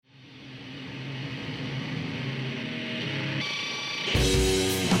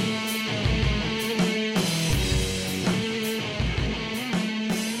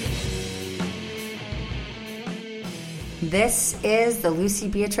This is the Lucy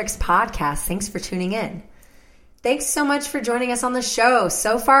Beatrix podcast. Thanks for tuning in. Thanks so much for joining us on the show.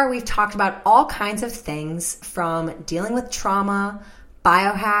 So far, we've talked about all kinds of things from dealing with trauma,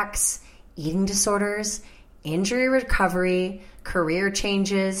 biohacks, eating disorders, injury recovery, career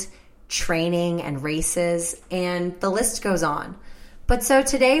changes, training and races, and the list goes on. But so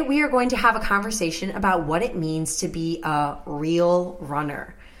today we are going to have a conversation about what it means to be a real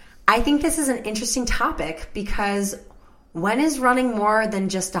runner. I think this is an interesting topic because when is running more than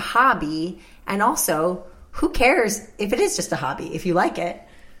just a hobby? And also, who cares if it is just a hobby, if you like it?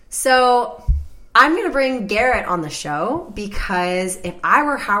 So I'm going to bring Garrett on the show because if I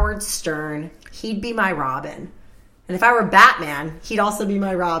were Howard Stern, he'd be my Robin. And if I were Batman, he'd also be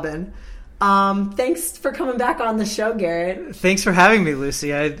my Robin. Thanks for coming back on the show, Garrett. Thanks for having me,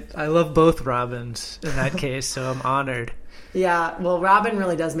 Lucy. I love both Robins in that case, so I'm honored. Yeah, well, Robin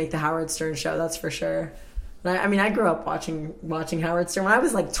really does make the Howard Stern show, that's for sure. I mean, I grew up watching Howard Stern. When I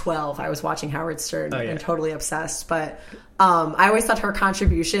was like 12, I was watching Howard Stern and totally obsessed. But I always thought her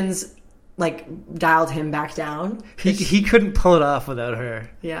contributions like dialed him back down. He couldn't pull it off without her.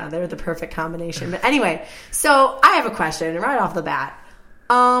 Yeah, they're the perfect combination. But anyway, so I have a question right off the bat.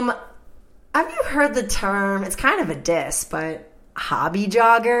 Have you heard the term, it's kind of a diss, but hobby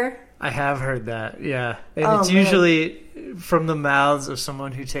jogger? I have heard that, yeah. And it's usually from the mouths of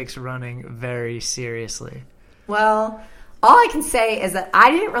someone who takes running very seriously. Well, all I can say is that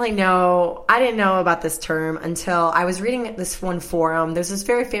I didn't know about this term until I was reading this one forum. There's this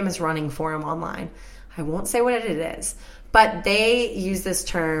very famous running forum online. I won't say what it is, but they use this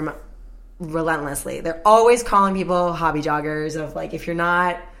term relentlessly. They're always calling people hobby joggers of like, if you're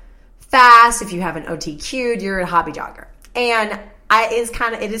not fast, if you haven't OTQ'd, you're a hobby jogger. And it is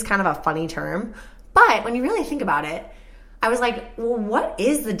kind of a funny term, but when you really think about it, I was like, well, what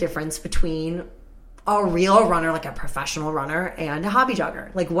is the difference between a real runner, like a professional runner, and a hobby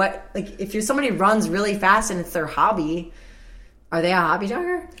jogger? If somebody runs really fast and it's their hobby, are they a hobby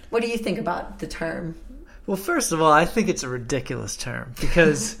jogger? What do you think about the term? Well, first of all, I think it's a ridiculous term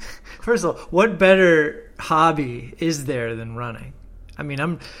because, first of all, what better hobby is there than running? I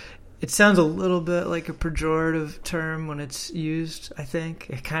mean, it sounds a little bit like a pejorative term when it's used, I think.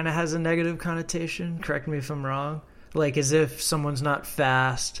 It kind of has a negative connotation. Correct me if I'm wrong. Like as if someone's not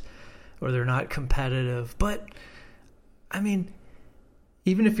fast or they're not competitive. But, I mean,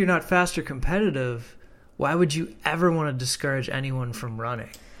 even if you're not fast or competitive, why would you ever want to discourage anyone from running?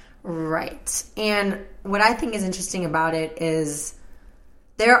 Right. And what I think is interesting about it is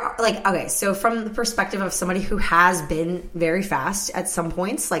so from the perspective of somebody who has been very fast at some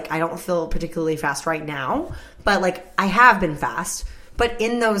points, like I don't feel particularly fast right now, but like I have been fast. But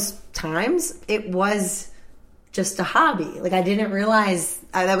in those times, it was just a hobby. Like I didn't realize,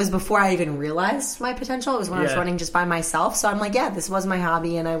 that was before I even realized my potential. It was when I was running just by myself. So I'm like, yeah, this was my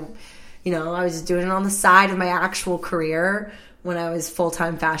hobby. And I was doing it on the side of my actual career when I was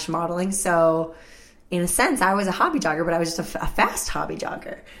full-time fashion modeling. So in a sense, I was a hobby jogger, but I was just a fast hobby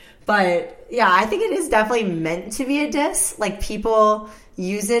jogger. But yeah, I think it is definitely meant to be a diss. Like people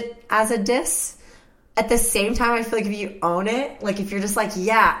use it as a diss. At the same time, I feel like if you own it, like if you're just like,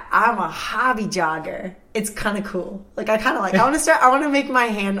 yeah, I'm a hobby jogger, it's kind of cool. Like I kind of like, I want to make my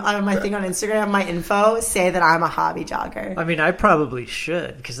hand on my thing on Instagram, my info, say that I'm a hobby jogger. I mean, I probably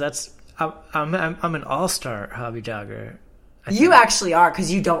should because I'm an all-star hobby jogger. You actually are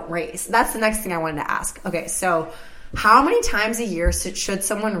because you don't race. That's the next thing I wanted to ask. Okay, so how many times a year should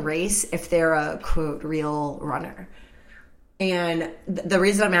someone race if they're a, quote, real runner? And the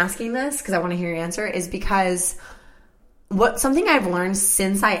reason I'm asking this, because I want to hear your answer, is because something I've learned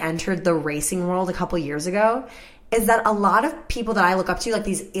since I entered the racing world a couple years ago is that a lot of people that I look up to, like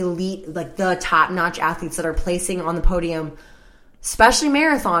these elite, like the top-notch athletes that are placing on the podium, especially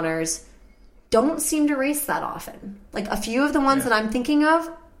marathoners, don't seem to race that often. Like a few of the ones that I'm thinking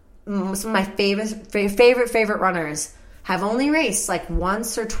of, some of my favorite runners have only raced like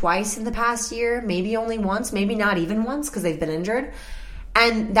once or twice in the past year, maybe only once, maybe not even once because they've been injured.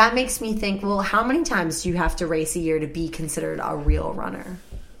 And that makes me think, well, how many times do you have to race a year to be considered a real runner?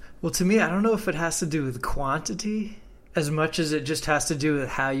 Well, to me, I don't know if it has to do with quantity as much as it just has to do with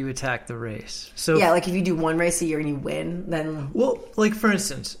how you attack the race. So yeah, like if you do one race a year and you win, then... Well, like for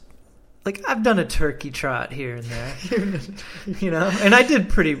instance... Like, I've done a turkey trot here and there, and I did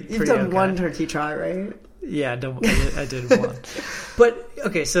pretty You've done okay. One turkey trot, right? Yeah, I did one. But,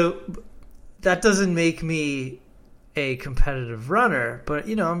 okay, so that doesn't make me a competitive runner, but,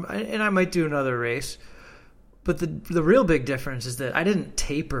 and I might do another race. But the real big difference is that I didn't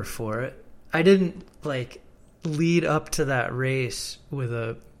taper for it. I didn't, lead up to that race with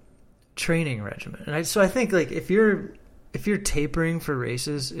a training regimen. And so I think, if you're if you're tapering for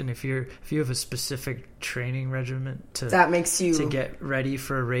races, and if you have a specific training regimen that makes you to get ready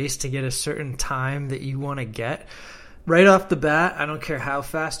for a race, to get a certain time that you want to get, right off the bat, I don't care how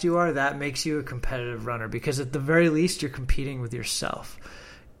fast you are, that makes you a competitive runner, because at the very least you're competing with yourself.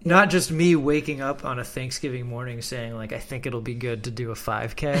 Not just me waking up on a Thanksgiving morning saying, like, I think it'll be good to do a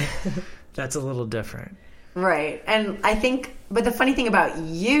 5K. That's a little different. Right. And I think, but the funny thing about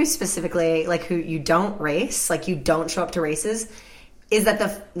you specifically, like, who you don't race, like, you don't show up to races, is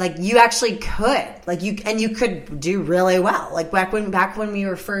that you actually could, like, you could do really well. Like, back when we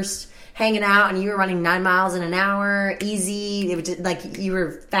were first hanging out and you were running 9 miles in an hour, easy, it was just, like, you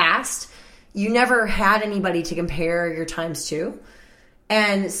were fast. You never had anybody to compare your times to.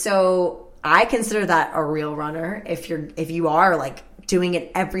 And so I consider that a real runner. If you are like doing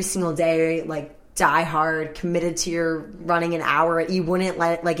it every single day, like, die hard, committed to your running an hour. You wouldn't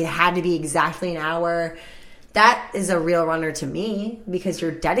let, like, it had to be exactly an hour. That is a real runner to me, because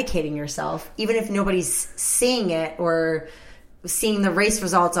you're dedicating yourself, even if nobody's seeing it or seeing the race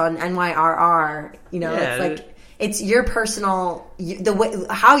results on NYRR. You know, yeah, it's like, it's your personal, the way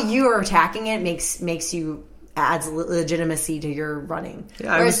how you are attacking it makes you, adds legitimacy to your running.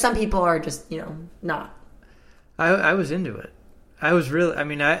 Yeah, whereas some people are just, not. I was into it. I was really, I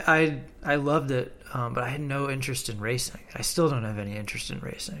mean, I loved it, but I had no interest in racing. I still don't have any interest in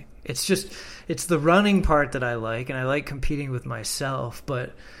racing. It's the running part that I like, and I like competing with myself,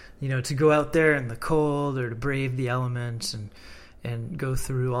 but, to go out there in the cold or to brave the elements and go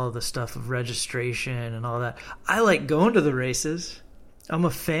through all the stuff of registration and all that. I like going to the races. I'm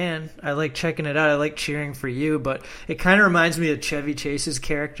a fan. I like checking it out. I like cheering for you, but it kind of reminds me of Chevy Chase's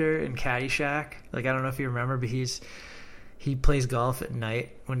character in Caddyshack. Like, I don't know if you remember, but he plays golf at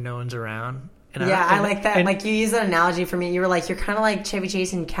night when no one's around. I like that. Like, you use that analogy for me. You were like, you're kind of like Chevy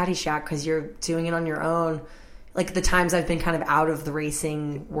Chase in Caddyshack, because you're doing it on your own. Like, the times I've been kind of out of the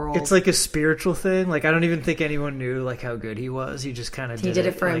racing world. It's like a spiritual thing. Like, I don't even think anyone knew, like, how good he was. He just kind of did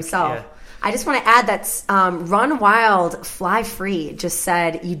it for himself. Yeah. I just want to add that Run Wild, Fly Free just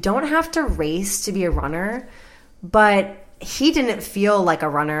said, you don't have to race to be a runner, but he didn't feel like a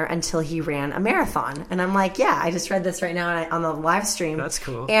runner until he ran a marathon. And I'm like, yeah, I just read this right now on the live stream. That's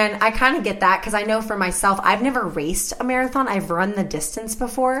cool. And I kind of get that, because I know for myself, I've never raced a marathon. I've run the distance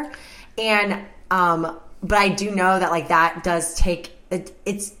before. And, but I do know that, like, that does take,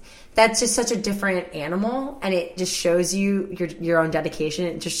 that's just such a different animal, and it just shows you your own dedication.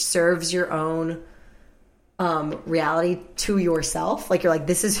 It just serves your own reality to yourself. Like, you're like,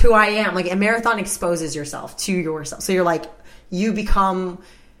 this is who I am. Like, a marathon exposes yourself to yourself. So you're like, you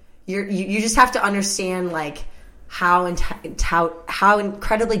just have to understand, like, how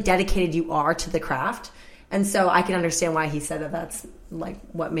incredibly dedicated you are to the craft. And so I can understand why he said that that's, like,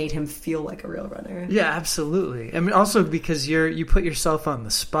 what made him feel like a real runner. Yeah, absolutely. I mean, also because you put yourself on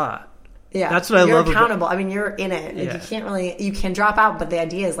the spot. Yeah, that's what I love. You're accountable. I mean, you're in it. Like, you can drop out, but the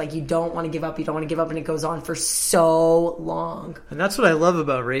idea is, like, you don't want to give up. You don't want to give up, and it goes on for so long. And that's what I love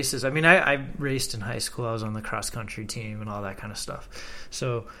about races. I mean, I raced in high school. I was on the cross country team and all that kind of stuff.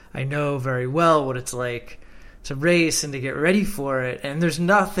 So I know very well what it's like to race and to get ready for it. And there's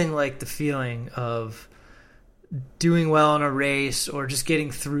nothing like the feeling of doing well in a race or just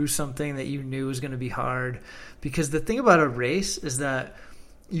getting through something that you knew was going to be hard. Because the thing about a race is that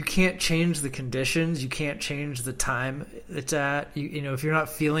you can't change the conditions. You can't change the time it's at. You know, if you're not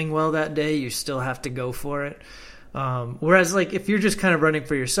feeling well that day, you still have to go for it. Whereas, like, if you're just kind of running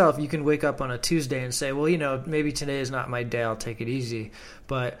for yourself, you can wake up on a Tuesday and say, well, maybe today is not my day. I'll take it easy.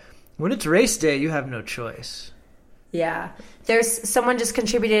 But when it's race day, you have no choice. Yeah. There's someone just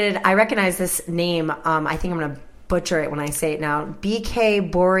contributed. I recognize this name. I think I'm going to butcher it when I say it now.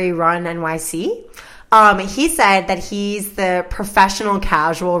 BK Bori Run NYC. He said that he's the professional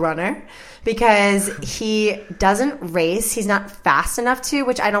casual runner because he doesn't race. He's not fast enough to,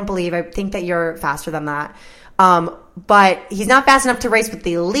 which I don't believe. I think that you're faster than that. But he's not fast enough to race with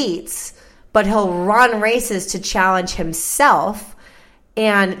the elites, but he'll run races to challenge himself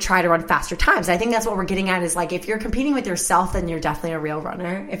and try to run faster times. I think that's what we're getting at is, like, if you're competing with yourself, then you're definitely a real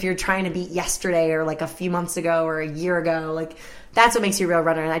runner. If you're trying to beat yesterday or, like, a few months ago or a year ago, like, that's what makes you a real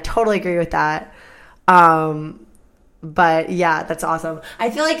runner. And I totally agree with that. But yeah, that's awesome. I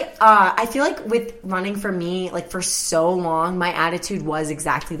feel like with running for me, like, for so long, my attitude was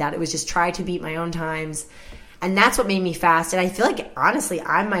exactly that. It was just try to beat my own times. And that's what made me fast. And I feel like, honestly,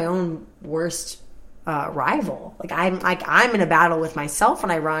 I'm my own worst rival. I'm in a battle with myself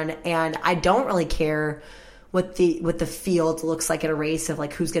when I run, and I don't really care what the field looks like at a race of,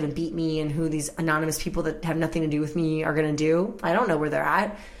 like, who's going to beat me and who these anonymous people that have nothing to do with me are going to do. I don't know where they're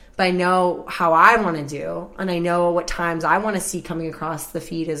at. but I know how I want to do, and I know what times I want to see coming across the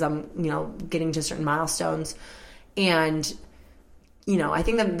feed as I'm, getting to certain milestones. And, I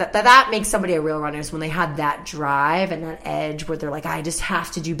think that makes somebody a real runner is when they have that drive and that edge where they're like, I just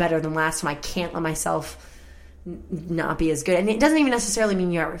have to do better than last time. I can't let myself not be as good. And it doesn't even necessarily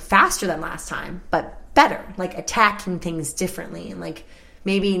mean you're faster than last time, but better, like attacking things differently. And like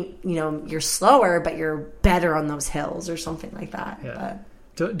maybe, you're slower, but you're better on those hills or something like that. Yeah.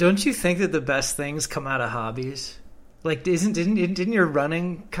 But don't you think that the best things come out of hobbies? Like, didn't your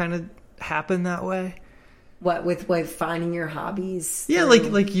running kind of happen that way? What, with finding your hobbies? Yeah,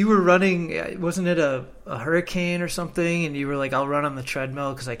 like you were running, wasn't it a hurricane or something? And you were like, I'll run on the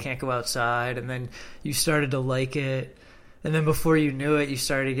treadmill because I can't go outside. And then you started to like it. And then before you knew it, you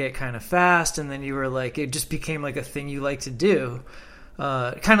started to get kind of fast. And then you were like, it just became like a thing you like to do.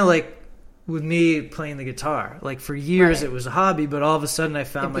 Kind of like with me playing the guitar. Like for years it was a hobby, but all of a sudden I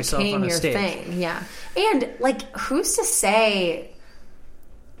found myself on a stage. Thing, yeah. And like, who's to say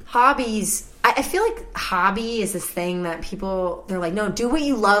hobbies... I feel like hobby is this thing that people, they're like, no, do what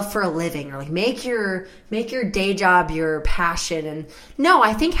you love for a living, or like make your day job your passion. And no,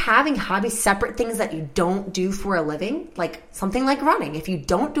 I think having hobbies, separate things that you don't do for a living, like something like running. If you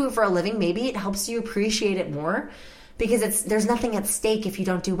don't do it for a living, maybe it helps you appreciate it more because there's nothing at stake if you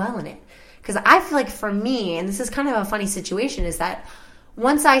don't do well in it. Because I feel like for me, and this is kind of a funny situation, is that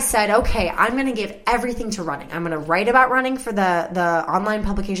once I said, okay, I'm going to give everything to running. I'm going to write about running for the online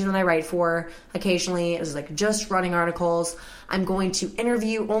publication that I write for occasionally. It was like just running articles. I'm going to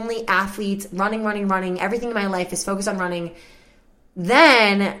interview only athletes, running. Everything in my life is focused on running.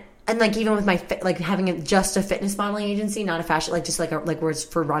 Then, and like even with my, like having just a fitness modeling agency, not a fashion, like just like where it's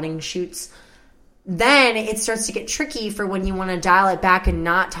for running shoots. Then it starts to get tricky for when you want to dial it back and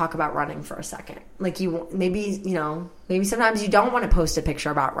not talk about running for a second. Like maybe sometimes you don't want to post a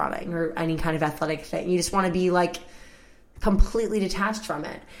picture about running or any kind of athletic thing. You just want to be like completely detached from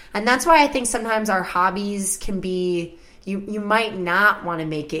it. And that's why I think sometimes our hobbies can be, you might not want to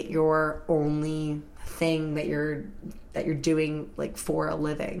make it your only thing that you're doing like for a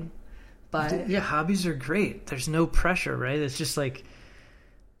living. But yeah, hobbies are great. There's no pressure, right? It's just like,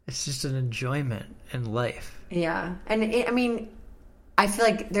 it's just an enjoyment in life. Yeah. And I feel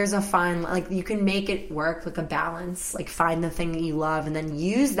like there's a fine, like you can make it work, like a balance, like find the thing that you love and then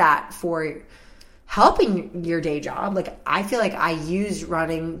use that for helping your day job. Like I feel like I use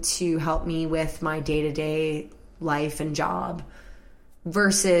running to help me with my day-to-day life and job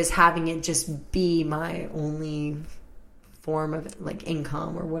versus having it just be my only form of like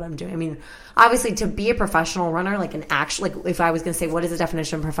income or what I'm doing. I mean, obviously to be a professional runner, like an actual, like if I was going to say, what is the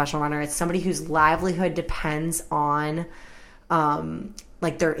definition of professional runner? It's somebody whose livelihood depends on,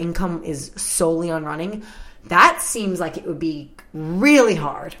 like their income is solely on running. That seems like it would be really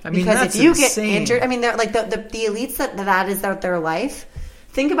hard. I mean, because if you get injured, I mean, they're like the elites that is their life.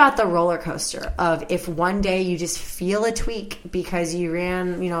 Think about the roller coaster of if one day you just feel a tweak because you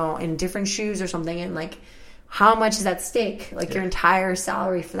ran, in different shoes or something, and like, how much is at stake? Like your entire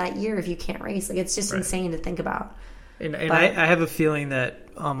salary for that year if you can't race. Like it's just insane to think about. And I have a feeling that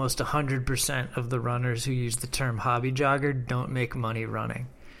almost 100% of the runners who use the term hobby jogger don't make money running.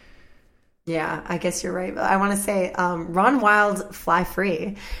 Yeah, I guess you're right. But I want to say, run wild, fly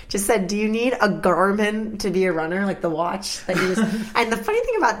free. Just said, do you need a Garmin to be a runner, like the watch that you use? And the funny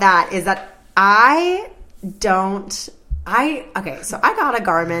thing about that is that so I got a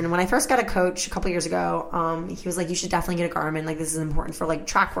Garmin when I first got a coach a couple years ago. He was like, you should definitely get a Garmin. Like this is important for like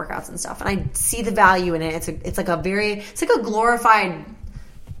track workouts and stuff. And I see the value in it. It's like a glorified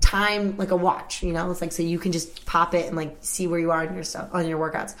time, like a watch, it's like, so you can just pop it and like see where you are in your stuff on your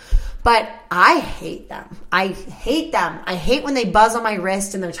workouts. But I hate them. I hate when they buzz on my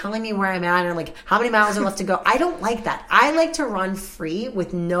wrist and they're telling me where I'm at and like how many miles are left to go. I don't like that. I like to run free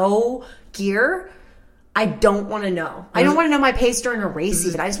with no gear. I don't want to know. I don't want to know my pace during a race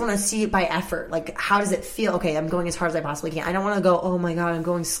even. I just want to see it by effort. Like, how does it feel? Okay, I'm going as hard as I possibly can. I don't want to go, oh my God, I'm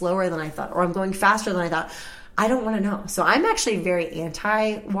going slower than I thought, or I'm going faster than I thought. I don't want to know. So I'm actually very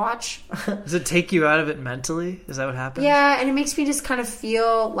anti-watch. Does it take you out of it mentally? Is that what happens? Yeah, and it makes me just kind of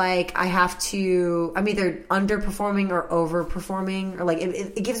feel like I'm either underperforming or overperforming, or like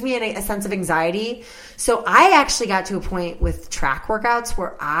it gives me a sense of anxiety. So I actually got to a point with track workouts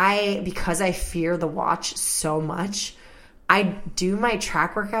where because I fear the watch so much, I do my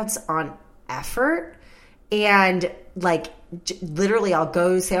track workouts on effort. And like literally I'll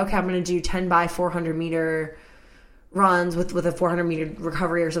go say, okay, I'm going to do 10 by 400 meter runs with a 400 meter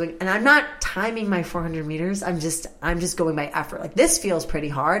recovery or something. And I'm not timing my 400 meters. I'm just going by effort. Like this feels pretty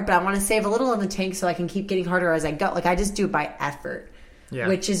hard, but I want to save a little in the tank so I can keep getting harder as I go. Like I just do it by effort.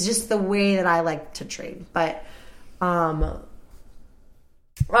 which is just the way that I like to train. But,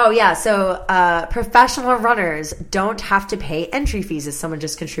 professional runners don't have to pay entry fees, as someone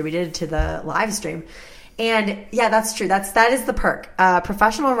just contributed to the live stream. And yeah, that's true. That is the perk.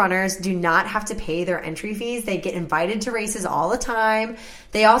 Professional runners do not have to pay their entry fees. They get invited to races all the time.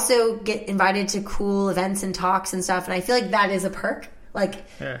 They also get invited to cool events and talks and stuff. And I feel like that is a perk. Like,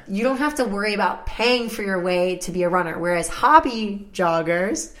 you don't have to worry about paying for your way to be a runner. Whereas hobby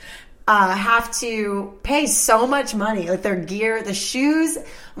joggers have to pay so much money. Like their gear, the shoes,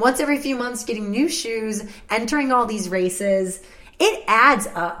 once every few months getting new shoes, entering all these races. It adds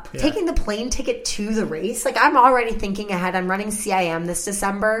up. Yeah. Taking the plane ticket to the race. Like, I'm already thinking ahead. I'm running CIM this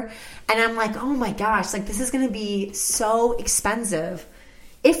December. And I'm like, oh my gosh, like this is going to be so expensive.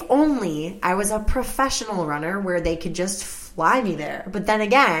 If only I was a professional runner where they could just fly me there. But then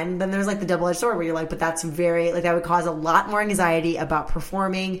again, then there's like the double-edged sword where you're like, but that's that would cause a lot more anxiety about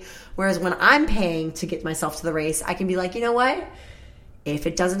performing. Whereas when I'm paying to get myself to the race, I can be like, you know what? If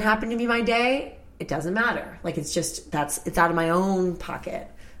it doesn't happen to be my day, it doesn't matter. Like, it's just, it's out of my own pocket.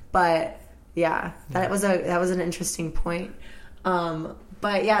 But yeah, that was an interesting point.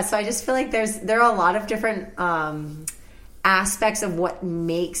 But yeah, so I just feel like there are a lot of different aspects of what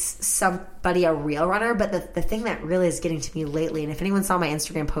makes somebody a real runner. But the thing that really is getting to me lately, and if anyone saw my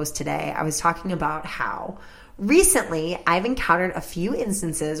Instagram post today, I was talking about how recently I've encountered a few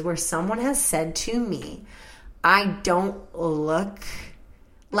instances where someone has said to me, I don't look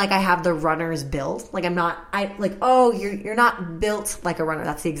like I have the runner's build. Like you're not built like a runner.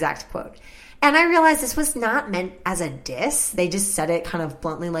 That's the exact quote. And I realized this was not meant as a diss. They just said it kind of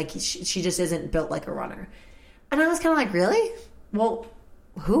bluntly, like she just isn't built like a runner. And I was kind of like, really? Well,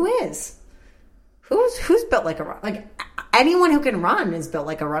 who is? Who's built like a runner? Like, anyone who can run is built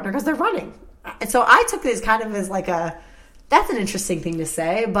like a runner because they're running. And so I took this kind of as like that's an interesting thing to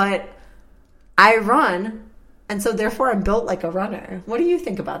say, but I run. And so, therefore, I'm built like a runner. What do you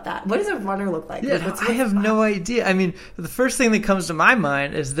think about that? What does a runner look like? Yeah, I have no idea. I mean, the first thing that comes to my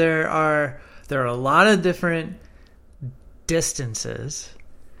mind is there are a lot of different distances.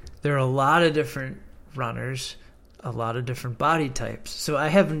 There are a lot of different runners, a lot of different body types. So I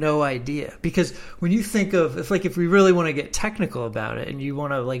have no idea. Because when you think of, if we really want to get technical about it and you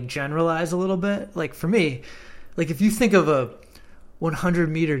want to, like, generalize a little bit, like, for me, like, if you think of a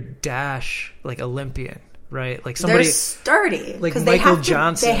 100-meter dash, like, Olympian, right? Like somebody, they're sturdy, like Michael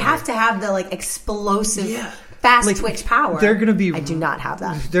Johnson. They have to have the like explosive, fast twitch power. They're going to be. I do not have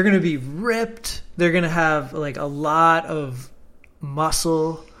that. They're going to be ripped. They're going to have like a lot of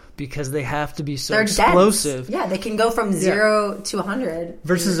muscle because they have to be so explosive. Dense. Yeah, they can go from 0 to 100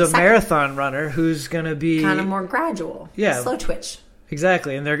 versus a marathon runner who's going to be kind of more gradual. Yeah, slow twitch.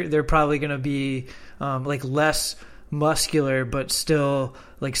 Exactly, and they're probably going to be like less muscular but still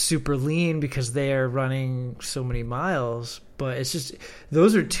like super lean because they are running so many miles. But it's just,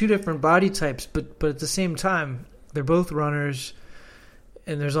 those are two different body types, but at the same time they're both runners,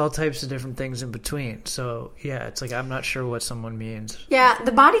 and there's all types of different things in between. So yeah, it's like I'm not sure what someone means. Yeah,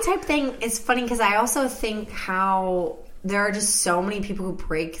 the body type thing is funny because I also think how there are just so many people who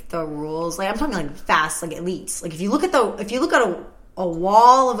break the rules. Like, I'm talking like fast, like elites. Like if you look at a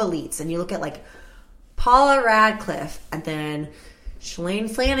wall of elites and you look at like Paula Radcliffe and then Shalane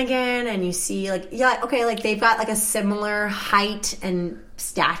Flanagan, and you see like, like they've got like a similar height and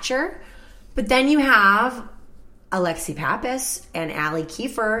stature, but then you have Alexi Pappas and Allie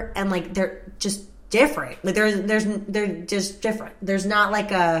Kiefer, and like they're just different. Like they're just different. There's not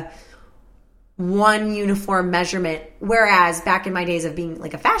like a one uniform measurement. Whereas back in my days of being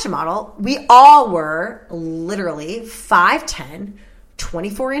like a fashion model, we all were literally 5'10",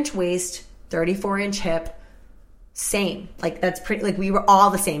 24-inch waist, 34-inch hip, same. Like that's pretty, like we were all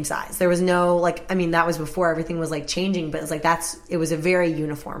the same size. There was no like, I mean, that was before everything was like changing, but it was like it was a very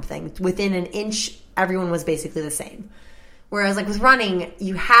uniform thing. Within an inch, everyone was basically the same. Whereas like with running,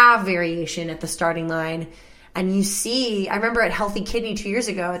 you have variation at the starting line, and you see, I remember at Healthy Kidney 2 years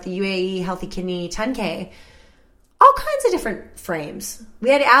ago at the UAE Healthy Kidney 10K, all kinds of different frames. We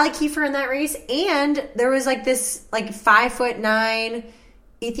had Allie Kiefer in that race, and there was like this like 5'9"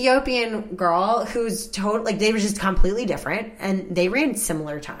 Ethiopian girl who's like they were just completely different, and they ran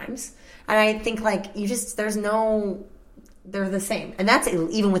similar times. And I think like they're the same. And that's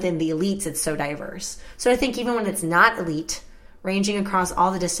even within the elites, it's so diverse. So I think even when it's not elite, ranging across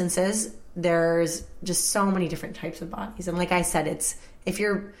all the distances, there's just so many different types of bodies. And like I said, it's if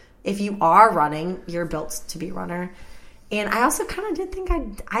you are running, you're built to be a runner. And I also kind of did think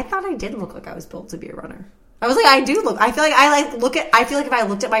I thought I did look like I was built to be a runner. I was like, I do look. I feel like I feel like if I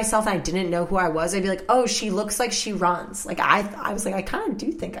looked at myself and I didn't know who I was, I'd be like, oh, she looks like she runs. Like I was like, I kind of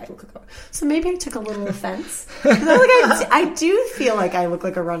do think I look like a. So maybe I took a little offense. I do feel like I look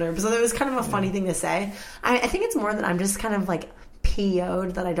like a runner. So it was kind of a funny thing to say. I think it's more that I'm just kind of like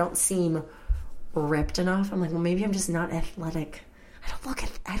PO'd that I don't seem ripped enough. I'm like, well, maybe I'm just not athletic.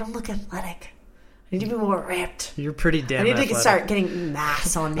 I don't look athletic. I need to be more ripped. You're pretty damn athletic. I need to athletic. start getting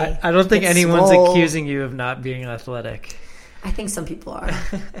mass on me. I don't think anyone's swole. Accusing you of not being athletic. I think some people are.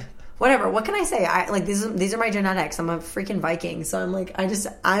 Whatever. What can I say? These are my genetics. I'm a freaking Viking. So I'm like,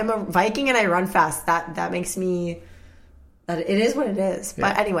 I'm a Viking and I run fast. That makes me... That it is what it is.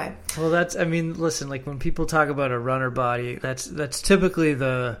 Yeah. But anyway. Well, listen, like when people talk about a runner body, that's typically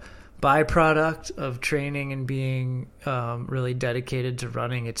the byproduct of training and being really dedicated to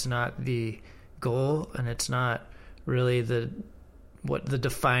running. It's not the goal, and it's not really the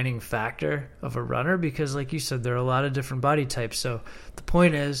defining factor of a runner, because like you said, there are a lot of different body types. So the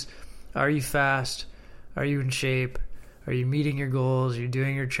point is, are you fast? Are you in shape? Are you meeting your goals? Are you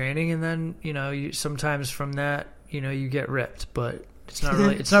doing your training? And then, you sometimes from that, you get ripped, but it's not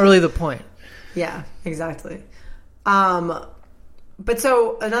really the point. Yeah, exactly. But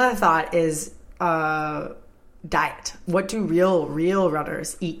so another thought is diet. What do real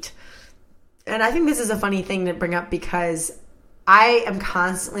runners eat? And I think this is a funny thing to bring up because I am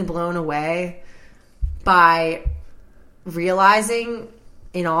constantly blown away by realizing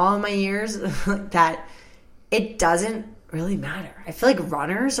in all of my years that it doesn't really matter. I feel like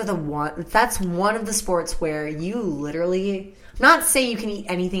runners are that's one of the sports where you literally, I'm not saying you can eat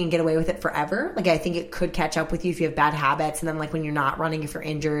anything and get away with it forever. Like I think it could catch up with you if you have bad habits, and then like when you're not running, if you're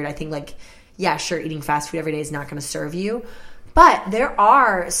injured, I think like, yeah, sure, eating fast food every day is not going to serve you. But there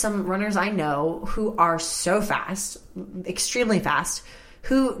are some runners I know who are so fast, extremely fast,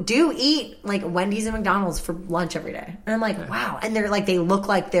 who do eat like Wendy's and McDonald's for lunch every day. And I'm like, wow. And they're like, they look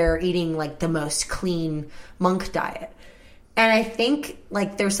like they're eating like the most clean monk diet. And I think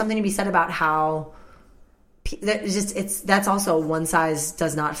like there's something to be said about how that's also one size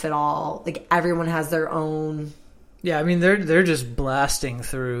does not fit all. Like everyone has their own. Yeah, I mean they're just blasting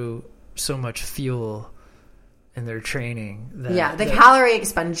through so much fuel in their training. The calorie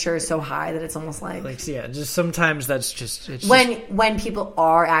expenditure is so high that it's almost like just sometimes that's just when people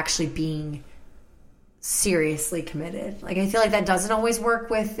are actually being seriously committed. Like I feel like that doesn't always work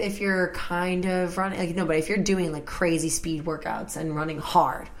with if you're kind of running but if you're doing like crazy speed workouts and running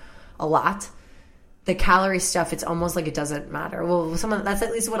hard a lot, the calorie stuff, it's almost like it doesn't matter. Well, that's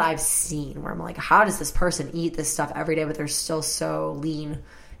at least what I've seen where I'm like, how does this person eat this stuff every day but they're still so lean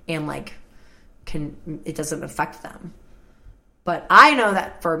and like it doesn't affect them. But I know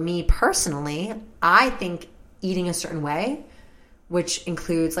that for me personally, I think eating a certain way, which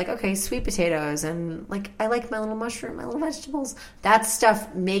includes like, okay, sweet potatoes and like I like my little mushroom, my little vegetables, that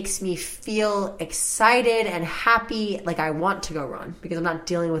stuff makes me feel excited and happy, like I want to go run because I'm not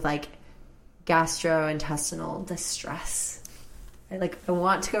dealing with like gastrointestinal distress. I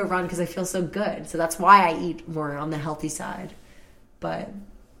want to go run because I feel so good. So that's why I eat more on the healthy side. But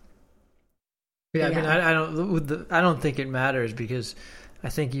yeah, I mean, I don't think it matters because I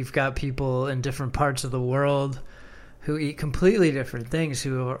think you've got people in different parts of the world who eat completely different things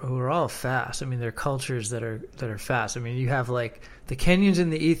who are all fast. I mean, there are cultures that are fast. I mean, you have like the Kenyans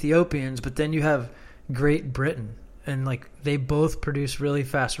and the Ethiopians, but then you have Great Britain, and like they both produce really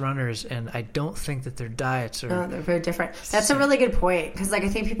fast runners, and I don't think that their diets are. No, they're very different. That's a really good point because like I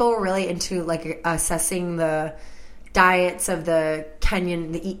think people were really into like assessing the diets of the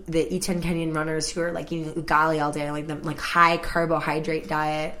Kenyan, the E10 Kenyan runners who are like eating ugali all day, like the like high carbohydrate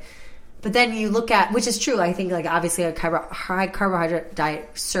diet. But then you look at, which is true, I think like obviously a high carbohydrate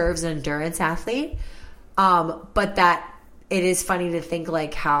diet serves an endurance athlete, but that it is funny to think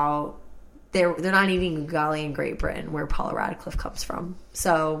like how they're not eating ugali in Great Britain where Paula Radcliffe comes from.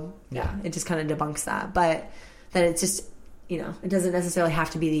 So yeah, it just kind of debunks that. But that it's just it doesn't necessarily have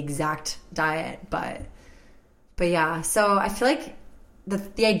to be the exact diet, but yeah, so I feel like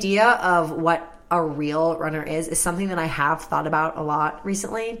the idea of what a real runner is something that I have thought about a lot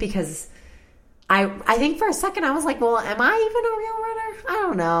recently because I think for a second I was like, well, am I even a real runner? I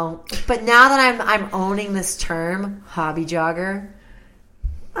don't know. But now that I'm owning this term, hobby jogger,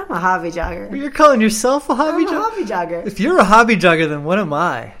 I'm a hobby jogger. You're calling yourself a hobby jogger? I'm a hobby jogger. If you're a hobby jogger, then what am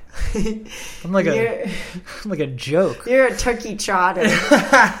I? I'm like a joke. You're a turkey trotter.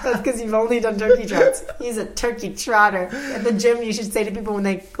 That's because you've only done turkey trots. He's a turkey trotter. At the gym, you should say to people when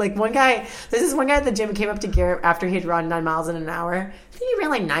they like one guy. This is one guy at the gym came up to Garrett after he'd run 9 miles in an hour. I think he ran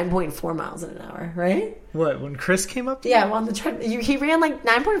like 9.4 miles an hour, right? What, when Chris came up? Yeah, on the treadmill. He ran like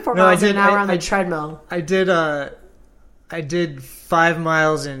 9.4 miles an hour on the treadmill. I did 5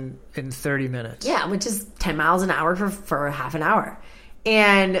 miles in 30 minutes. Yeah, which is 10 miles an hour for half an hour.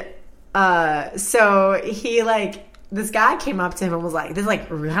 And so he like, this guy came up to him and was like, this like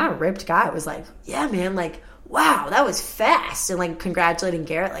kind of ripped guy was like, yeah, man, like, wow, that was fast. And like congratulating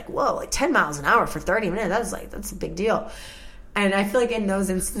Garrett, like, whoa, like 10 miles an hour for 30 minutes. That's a big deal. And I feel like in those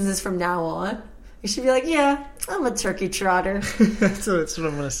instances from now on, you should be like, yeah, I'm a turkey trotter. That's what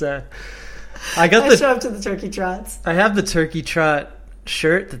I'm going to say. I show up to the turkey trots. I have the turkey trot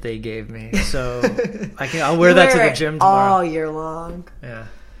shirt that they gave me, so I'll wear that to the gym tomorrow. All year long. Yeah.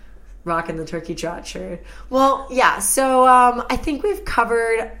 Rocking the turkey trot shirt. Well, yeah, so I think we've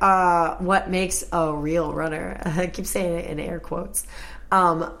covered what makes a real runner. I keep saying it in air quotes.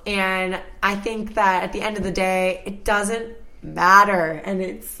 And I think that at the end of the day, it doesn't matter. And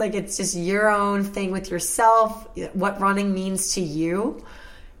it's just your own thing with yourself, what running means to you.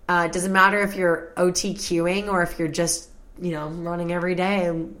 It doesn't matter if you're OTQing or if you're just, running every day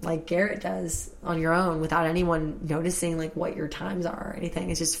like Garrett does on your own without anyone noticing like what your times are or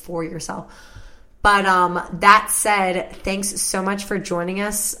anything. It's just for yourself. But that said, thanks so much for joining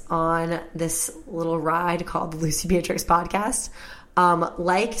us on this little ride called the Lucy Beatrix Podcast.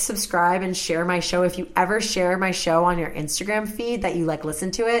 Like, subscribe, and share my show. If you ever share my show on your Instagram feed that you like listen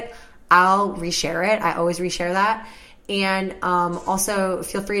to it, I'll reshare it. I always reshare that. And also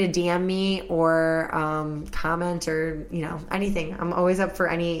feel free to DM me or comment or, anything. I'm always up for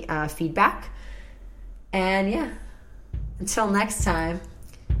any feedback. And yeah, until next time,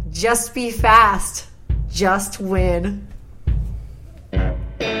 just be fast. Just win.